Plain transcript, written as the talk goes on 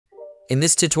In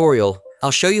this tutorial,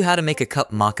 I'll show you how to make a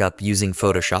cup mockup using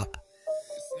Photoshop.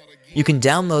 You can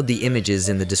download the images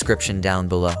in the description down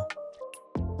below.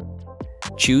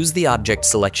 Choose the Object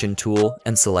Selection tool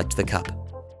and select the cup.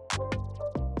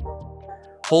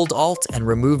 Hold Alt and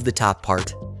remove the top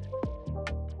part.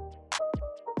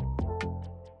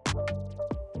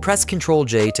 Press Ctrl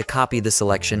J to copy the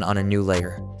selection on a new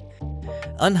layer.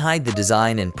 Unhide the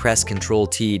design and press Ctrl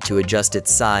T to adjust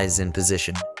its size and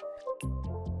position.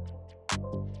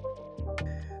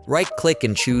 Right-click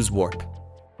and choose Warp.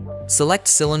 Select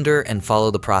Cylinder and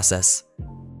follow the process.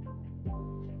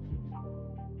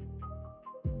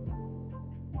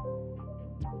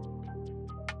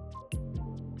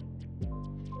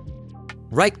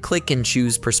 Right-click and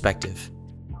choose Perspective.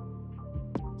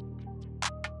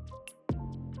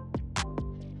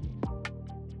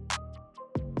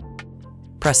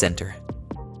 Press Enter.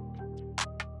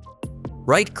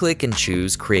 Right-click and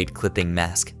choose Create Clipping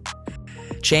Mask.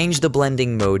 Change the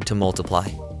blending mode to Multiply.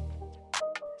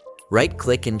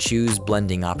 Right-click and choose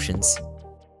Blending Options.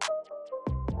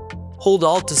 Hold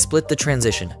Alt to split the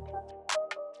transition.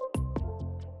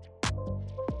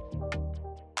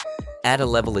 Add a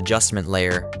level adjustment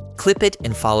layer, clip it,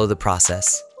 and follow the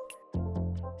process.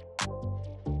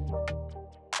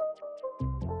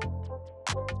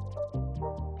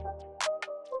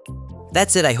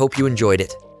 That's it, I hope you enjoyed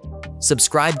it.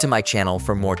 Subscribe to my channel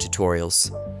for more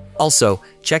tutorials. Also,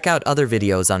 check out other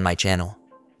videos on my channel.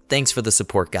 Thanks for the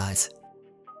support, guys.